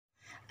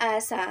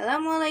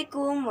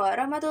Assalamualaikum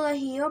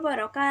warahmatullahi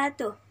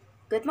wabarakatuh.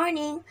 Good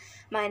morning.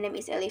 My name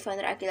is Ellifa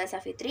Nur Aqila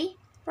Safitri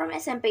from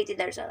Smpit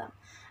Daarussalaam.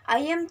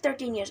 I am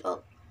 13 years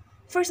old.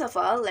 First of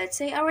all,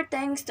 let's say our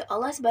thanks to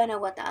Allah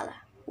Subhanahu wa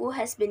Ta'ala, who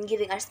has been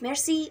giving us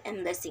mercy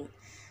and blessing.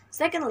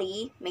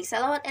 Secondly, may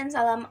salawat and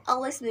salam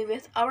always be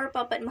with our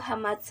Prophet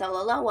Muhammad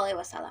Sallallahu Alaihi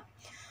Wasallam,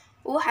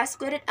 who has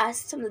guided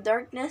us from the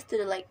darkness to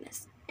the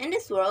lightness in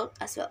this world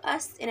as well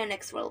as in the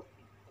next world.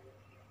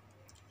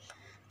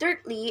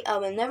 Thirdly, I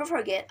will never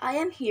forget I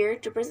am here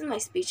to present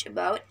my speech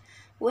about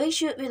why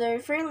should we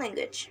learn foreign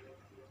language.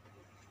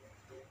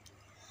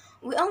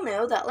 We all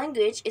know that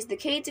language is the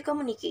key to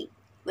communicate.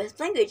 With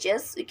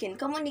languages, we can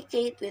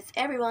communicate with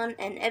everyone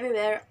and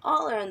everywhere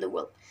all around the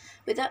world,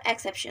 without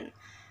exception.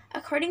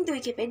 According to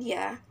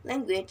Wikipedia,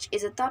 language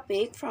is a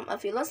topic from a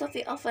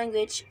philosophy of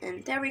language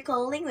and theory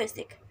called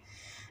linguistics.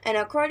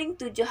 And according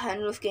to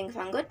Johann Wolfgang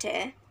von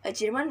Goethe, a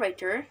German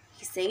writer,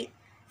 he said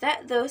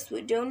that those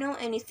who don't know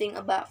anything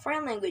about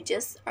foreign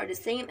languages are the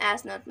same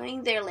as not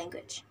knowing their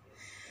language.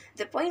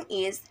 The point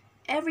is,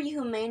 every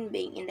human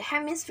being in the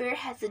hemisphere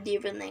has a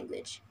different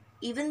language.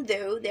 Even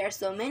though there are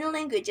so many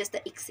languages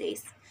that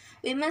exist,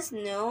 we must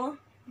know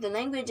the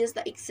languages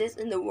that exist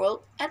in the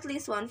world, at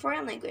least one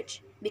foreign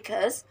language,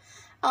 because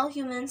all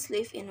humans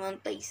live in one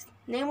place,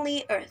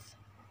 namely Earth.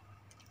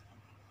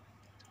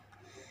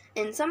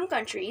 In some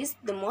countries,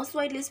 the most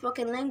widely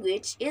spoken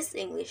language is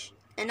English,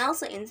 and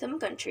also in some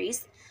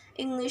countries,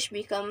 English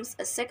becomes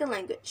a second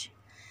language.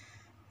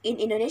 In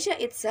Indonesia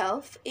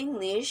itself,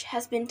 English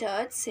has been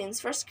taught since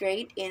first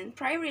grade in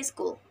primary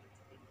school.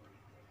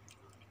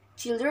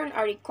 Children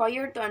are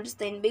required to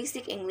understand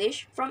basic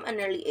English from an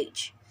early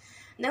age.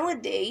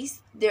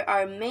 Nowadays, there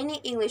are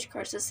many English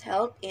courses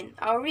held in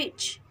our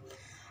reach.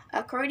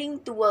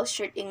 According to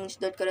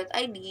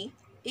wellshirtenglish.co.id,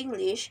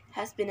 English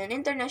has been an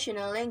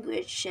international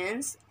language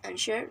since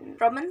ancient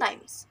Roman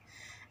times.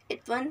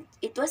 It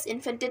was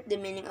invented the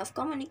meaning of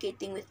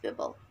communicating with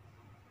people.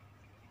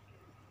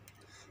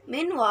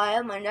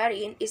 Meanwhile,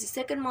 Mandarin is the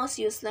second most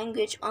used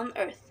language on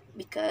Earth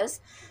because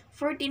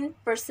 14%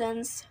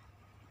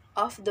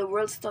 of the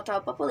world's total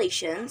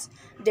populations,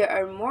 there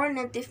are more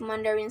native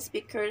Mandarin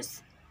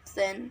speakers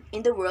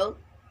in the world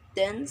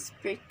than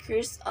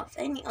speakers of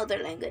any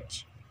other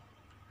language.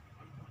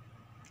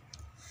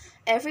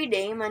 Every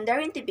day,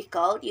 Mandarin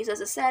Typical uses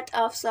a set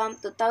of some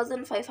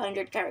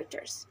 2,500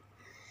 characters.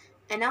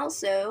 And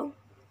also,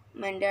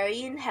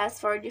 Mandarin has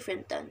 4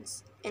 different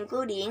tones,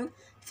 including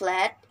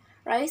flat,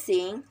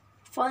 rising,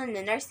 fallen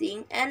and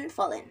rising, and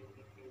fallen.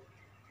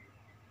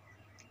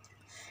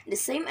 The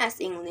same as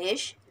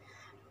English,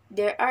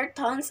 there are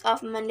tons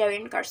of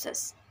Mandarin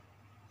courses.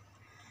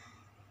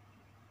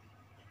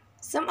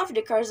 Some of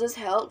the courses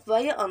held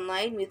via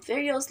online with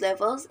various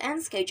levels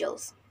and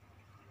schedules.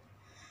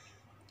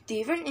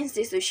 Different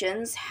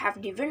institutions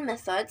have different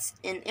methods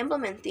in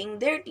implementing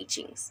their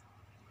teachings.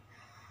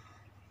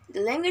 The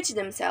language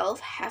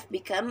themselves have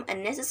become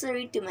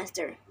unnecessary to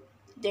master.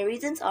 The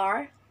reasons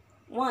are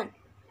 1.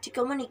 To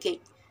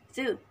communicate,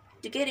 2.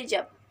 To get a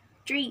job,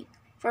 3.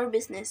 For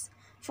business,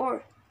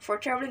 4. For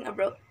traveling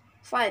abroad,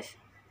 5.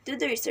 To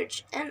do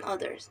research, and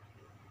others.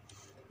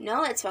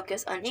 Now let's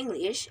focus on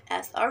English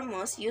as our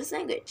most used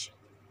language.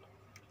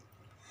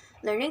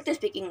 Learning to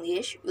speak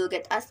English will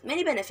get us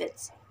many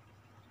benefits.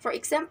 For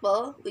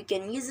example, we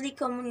can easily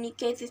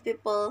communicate with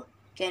people,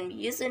 can be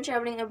used in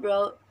traveling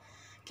abroad,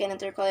 can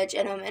enter college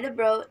and home and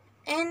abroad,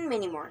 and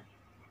many more.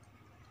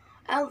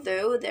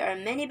 Although there are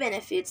many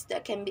benefits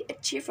that can be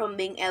achieved from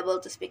being able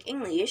to speak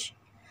English,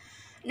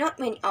 not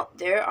many out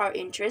there are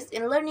interested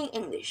in learning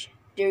English.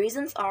 The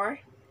reasons are,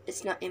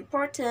 it's not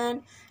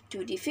important,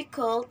 too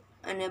difficult,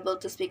 unable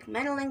to speak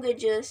many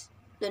languages,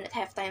 do not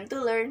have time to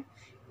learn,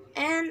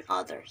 and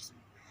others.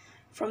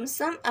 From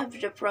some of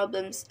the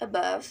problems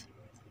above,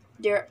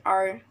 there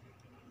are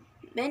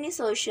many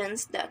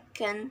solutions that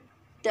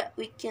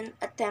we can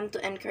attempt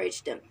to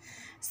encourage them,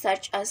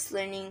 such as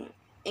learning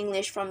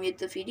English from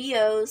YouTube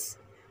videos,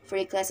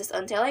 free classes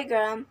on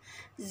Telegram,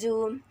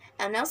 Zoom,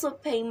 and also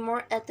pay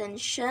more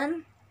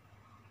attention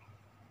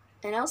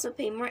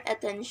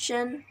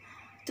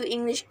to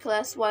English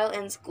class while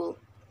in school.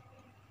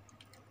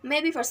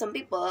 Maybe for some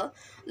people,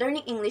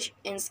 learning English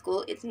in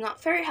school is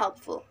not very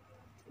helpful,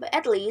 but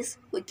at least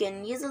we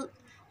can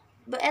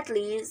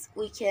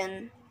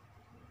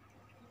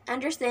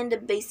understand the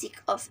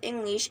basic of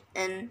English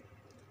and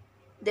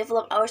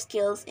develop our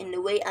skills in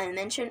the way I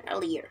mentioned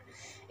earlier.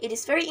 It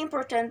is very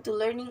important to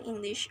learning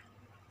English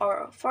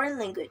or foreign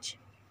language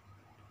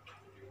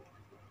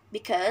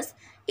because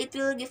it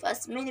will give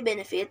us many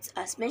benefits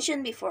as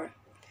mentioned before.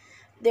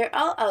 There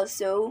are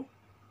also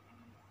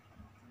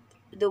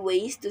the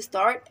ways to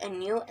start a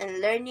new and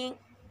learning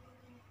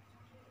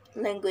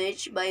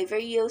language by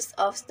various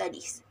of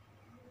studies.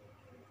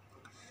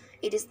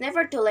 It is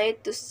never too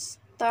late to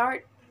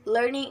start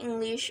learning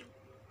English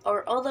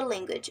or other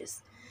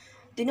languages.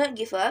 Do not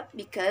give up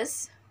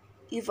because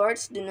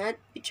efforts do not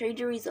betray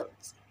the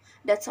results.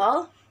 That's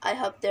all. I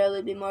hope there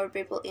will be more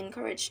people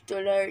encouraged to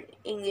learn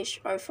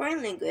English or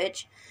foreign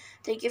language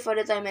Thank you for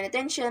the time and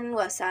attention.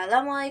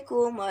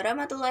 Wassalamualaikum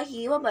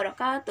warahmatullahi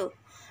wabarakatuh.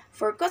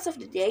 For quotes of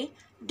the day,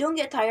 don't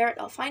get tired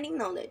of finding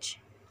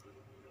knowledge.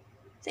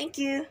 Thank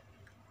you.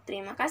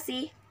 Terima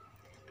kasih.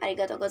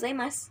 Arigatou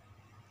gozaimasu.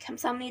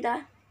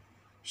 Kamsahamnida.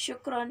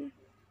 Shukron.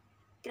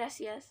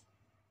 Gracias.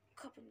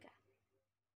 Kopenga.